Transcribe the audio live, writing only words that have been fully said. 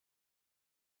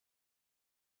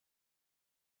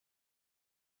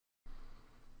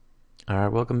All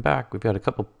right, welcome back. We've got a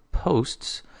couple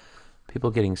posts, people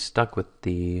getting stuck with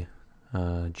the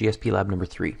GSP Lab number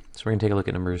 3. So we're going to take a look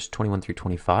at numbers 21 through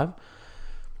 25.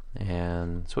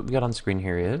 And so what we got on screen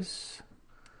here is,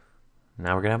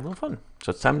 now we're going to have a little fun.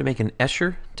 So it's time to make an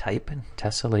Escher type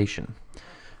tessellation.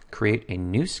 Create a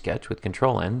new sketch with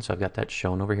control N. So I've got that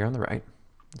shown over here on the right.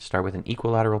 Start with an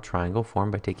equilateral triangle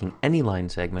formed by taking any line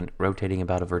segment, rotating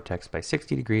about a vertex by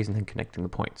 60 degrees, and then connecting the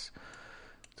points.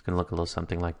 It's going to look a little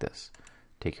something like this.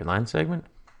 Take your line segment.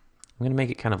 I'm going to make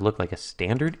it kind of look like a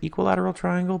standard equilateral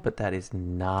triangle, but that is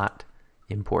not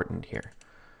important here.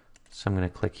 So I'm going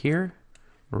to click here,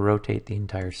 rotate the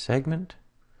entire segment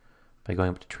by going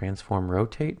up to Transform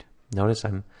Rotate. Notice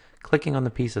I'm clicking on the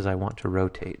pieces I want to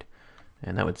rotate.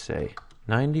 And that would say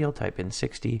 90, I'll type in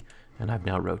 60, and I've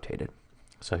now rotated.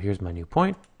 So here's my new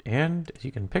point, and as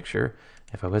you can picture,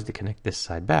 if I was to connect this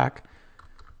side back,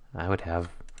 I would have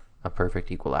a perfect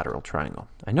equilateral triangle.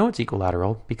 I know it's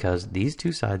equilateral because these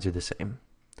two sides are the same.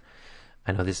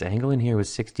 I know this angle in here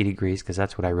was 60 degrees because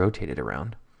that's what I rotated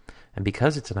around. And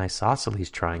because it's an isosceles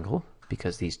triangle,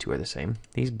 because these two are the same,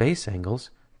 these base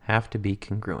angles have to be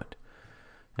congruent.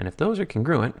 And if those are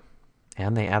congruent,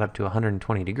 and they add up to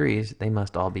 120 degrees, they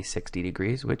must all be 60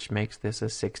 degrees, which makes this a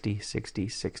 60, 60,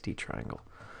 60 triangle.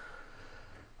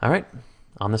 All right,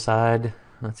 on the side,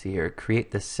 let's see here,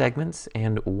 create the segments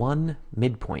and one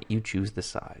midpoint. You choose the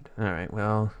side. All right,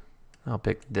 well, I'll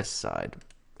pick this side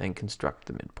and construct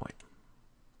the midpoint.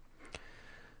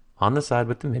 On the side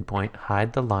with the midpoint,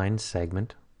 hide the line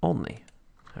segment only.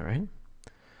 All right,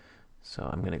 so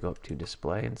I'm going to go up to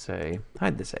display and say,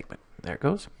 hide the segment. There it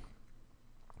goes.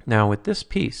 Now with this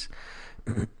piece,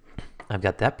 I've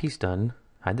got that piece done,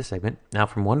 hide the segment. Now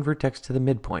from one vertex to the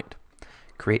midpoint,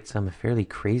 create some fairly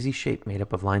crazy shape made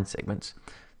up of line segments.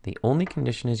 The only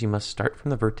condition is you must start from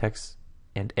the vertex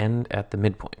and end at the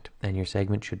midpoint, and your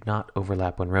segment should not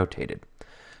overlap when rotated.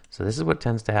 So this is what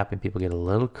tends to happen. People get a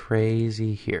little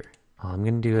crazy here. All I'm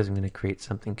going to do is I'm going to create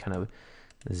something kind of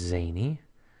zany.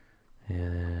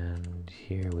 And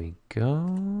here we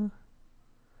go.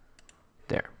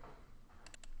 There.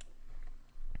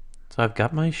 So I've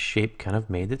got my shape kind of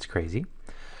made that's crazy.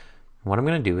 What I'm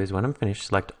going to do is when I'm finished,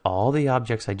 select all the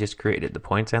objects I just created, the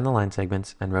points and the line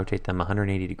segments, and rotate them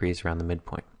 180 degrees around the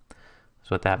midpoint. So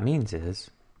what that means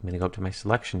is I'm going to go up to my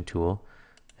selection tool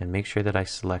and make sure that I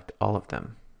select all of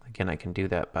them. Again, I can do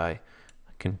that by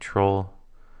by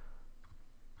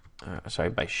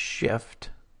Shift,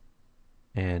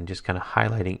 and just kind of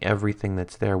highlighting everything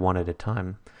that's there one at a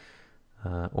time.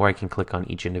 Or I can click on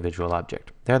each individual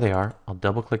object. There they are. I'll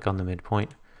double click on the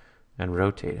midpoint and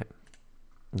rotate it.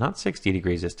 Not 60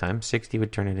 degrees this time. 60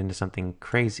 would turn it into something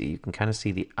crazy. You can kind of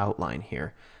see the outline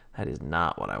here. That is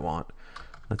not what I want.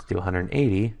 Let's do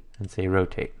 180 and say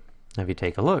rotate. Now if you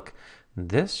take a look,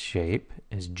 this shape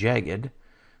is jagged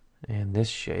and this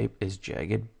shape is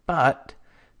jagged, but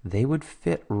they would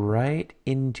fit right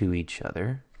into each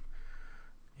other.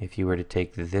 If you were to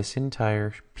take this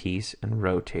entire piece and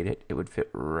rotate it, it would fit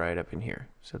right up in here.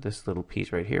 So this little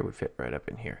piece right here would fit right up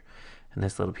in here. And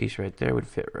this little piece right there would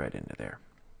fit right into there.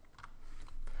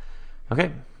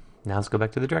 Okay, now let's go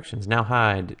back to the directions. Now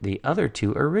hide the other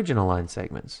two original line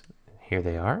segments. Here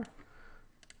they are.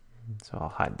 So I'll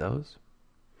hide those.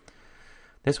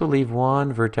 This will leave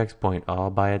one vertex point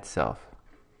all by itself.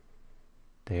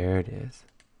 There it is,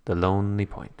 the lonely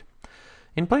point.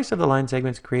 In place of the line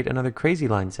segments, create another crazy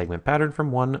line segment pattern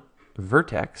from one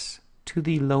vertex to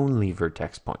the lonely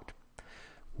vertex point.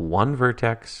 One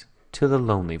vertex to the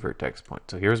lonely vertex point.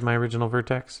 So here's my original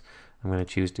vertex. I'm going to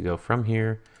choose to go from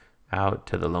here out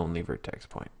to the lonely vertex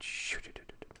point.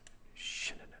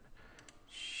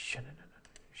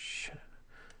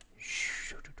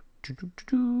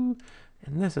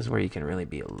 And this is where you can really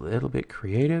be a little bit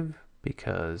creative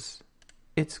because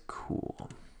it's cool.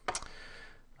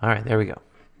 All right, there we go.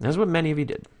 That's what many of you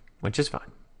did, which is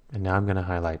fine. And now I'm going to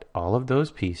highlight all of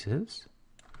those pieces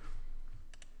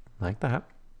like that.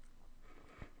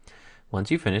 Once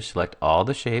you finish, select all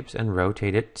the shapes and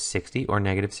rotate it 60 or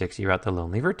negative 60 around the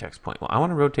lonely vertex point. Well, I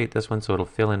want to rotate this one so it'll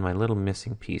fill in my little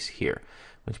missing piece here,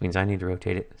 which means I need to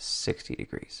rotate it 60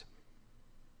 degrees.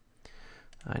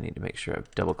 I need to make sure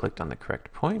I've double-clicked on the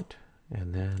correct point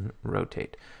and then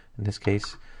rotate. In this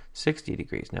case, 60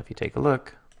 degrees. Now, if you take a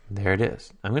look, there it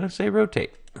is. I'm going to say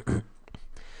rotate.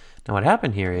 Now, what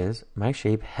happened here is my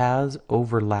shape has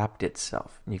overlapped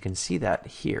itself. You can see that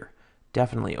here.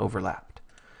 Definitely overlapped.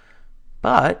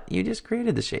 But you just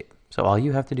created the shape. So all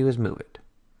you have to do is move it.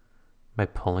 By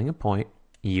pulling a point,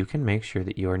 you can make sure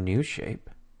that your new shape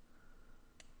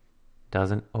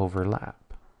doesn't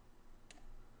overlap.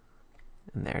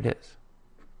 And there it is.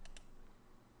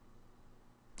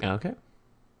 Okay.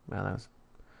 Well, that was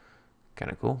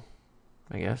kind of cool,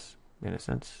 I guess, in a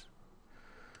sense.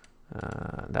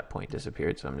 That point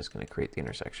disappeared, so I'm just going to create the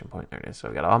intersection point. There it is. So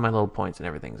I've got all my little points and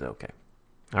everything's okay.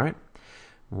 All right.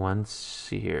 Once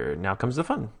here, now comes the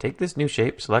fun. Take this new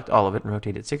shape, select all of it, and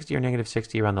rotate it 60 or negative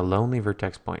 60 around the lonely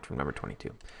vertex point from number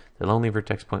 22. The lonely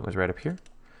vertex point was right up here.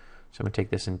 So I'm going to take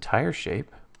this entire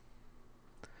shape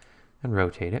and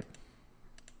rotate it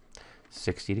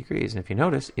 60 degrees. And if you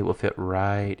notice, it will fit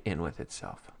right in with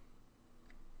itself.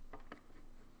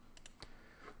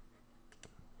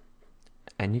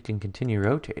 And you can continue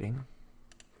rotating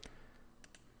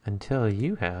until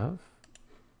you have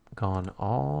gone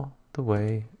all the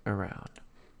way around.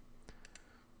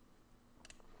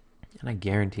 And I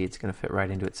guarantee it's going to fit right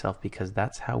into itself because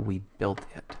that's how we built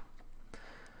it.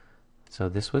 So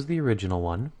this was the original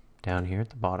one down here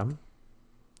at the bottom.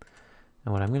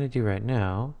 And what I'm going to do right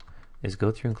now is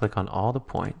go through and click on all the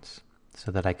points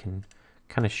so that I can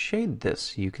kind of shade this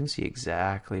so you can see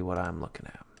exactly what I'm looking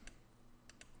at.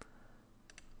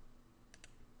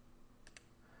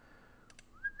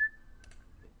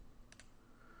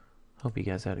 Hope you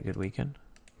guys had a good weekend.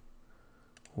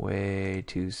 Way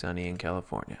too sunny in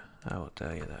California, I will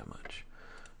tell you that much.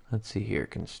 Let's see here.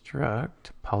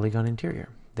 Construct polygon interior.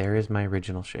 There is my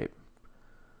original shape.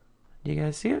 Do you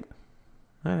guys see it?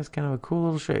 That's kind of a cool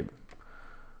little shape.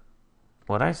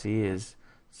 What I see is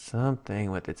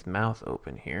something with its mouth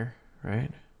open here,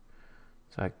 right?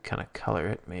 So I kind of color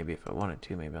it. Maybe if I wanted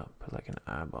to, maybe I'll put like an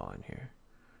eyeball in here.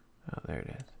 Oh, there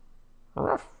it is.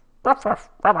 Ruff, ruff, ruff,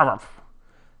 ruff, ruff.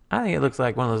 I think it looks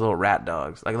like one of those little rat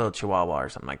dogs, like a little chihuahua or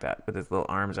something like that, with its little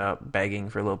arms out, begging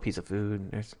for a little piece of food.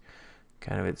 And there's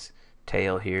kind of its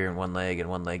tail here and one leg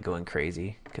going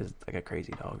crazy because it's like a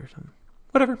crazy dog or something.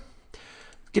 Whatever.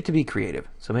 Get to be creative.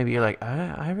 So maybe you're like,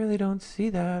 I really don't see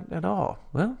that at all.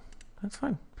 Well, that's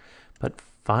fine. But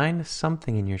find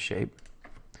something in your shape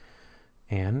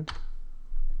and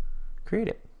create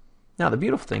it. Now, the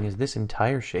beautiful thing is this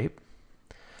entire shape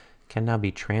can now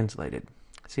be translated.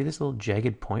 See this little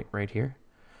jagged point right here?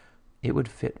 It would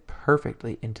fit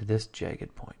perfectly into this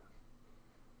jagged point.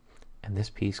 And this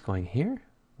piece going here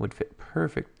would fit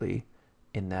perfectly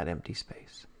in that empty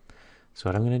space. So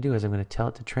what I'm going to do is I'm going to tell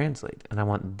it to translate. And I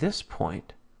want this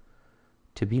point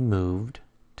to be moved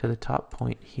to the top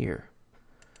point here.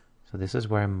 So this is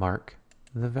where I mark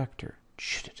the vector.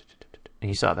 And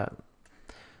you saw that.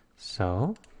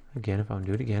 So again, if I want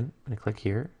to do it again, I'm going to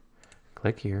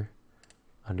click here.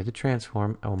 Under the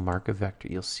transform, I will mark a vector.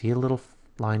 You'll see a little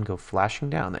line go flashing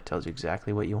down that tells you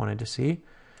exactly what you wanted to see.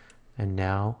 And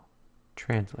now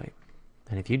translate.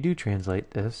 And if you do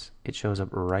translate this, it shows up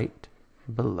right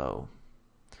below.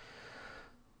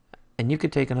 And you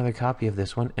could take another copy of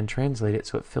this one and translate it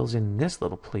so it fills in this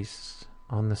little piece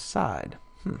on the side.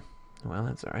 Well,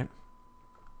 that's all right.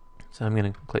 So I'm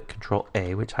going to click Control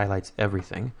A, which highlights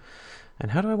everything.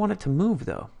 And how do I want it to move,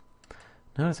 though?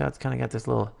 Notice how it's kind of got this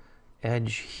little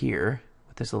edge here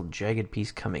with this little jagged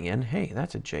piece coming in. Hey,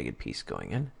 that's a jagged piece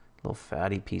going in. A little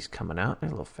fatty piece coming out.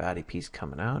 There's a little fatty piece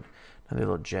coming out. Another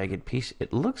little jagged piece.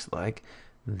 It looks like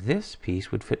this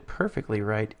piece would fit perfectly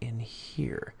right in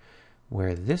here,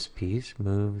 where this piece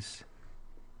moves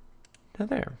to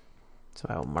there. So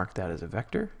I will mark that as a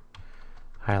vector,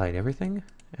 highlight everything,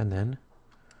 and then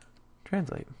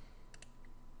translate.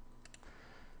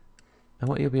 And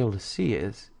what you'll be able to see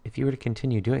is, if you were to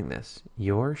continue doing this,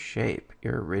 your shape,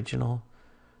 your original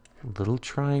little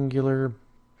triangular,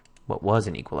 what was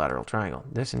an equilateral triangle,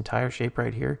 this entire shape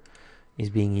right here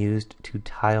is being used to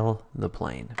tile the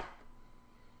plane.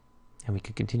 And we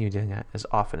could continue doing that as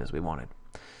often as we wanted.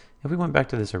 If we went back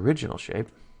to this original shape,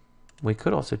 we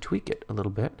could also tweak it a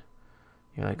little bit.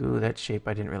 You're like, ooh, that shape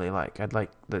I didn't really like. I'd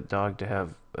like the dog to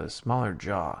have a smaller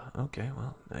jaw. Okay,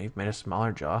 well, now you've made a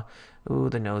smaller jaw. Ooh,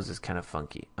 the nose is kind of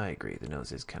funky. I agree, the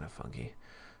nose is kind of funky.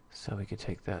 So we could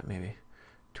take that, maybe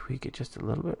tweak it just a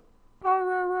little bit.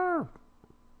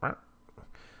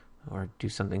 Or do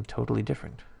something totally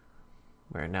different.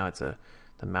 Where now it's the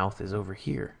mouth is over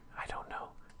here. I don't know.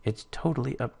 It's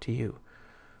totally up to you.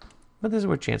 But this is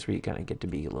a chance where you kind of get to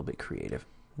be a little bit creative.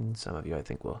 And some of you, I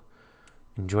think, will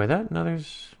enjoy that, and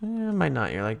others might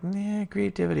not. You're like, nah,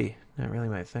 creativity, not really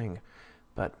my thing.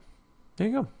 But there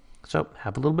you go. So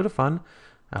have a little bit of fun.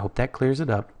 I hope that clears it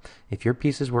up. If your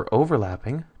pieces were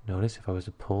overlapping, notice if I was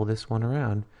to pull this one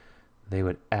around, they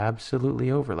would absolutely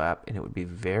overlap, and it would be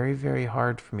very, very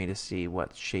hard for me to see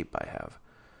what shape I have.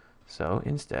 So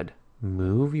instead,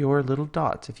 move your little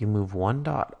dots. If you move one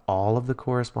dot, all of the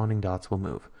corresponding dots will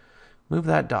move. Move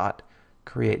that dot,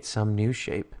 create some new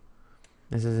shape.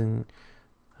 This is in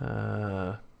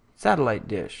satellite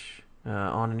dish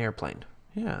on an airplane.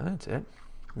 Yeah, that's it.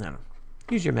 No.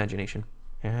 Use your imagination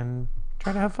and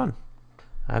try to have fun.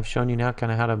 I've shown you now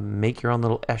kind of how to make your own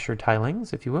little Escher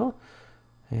tilings, if you will.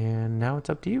 And now it's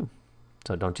up to you.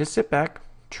 So don't just sit back,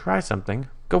 try something,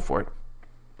 go for it.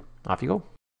 Off you go.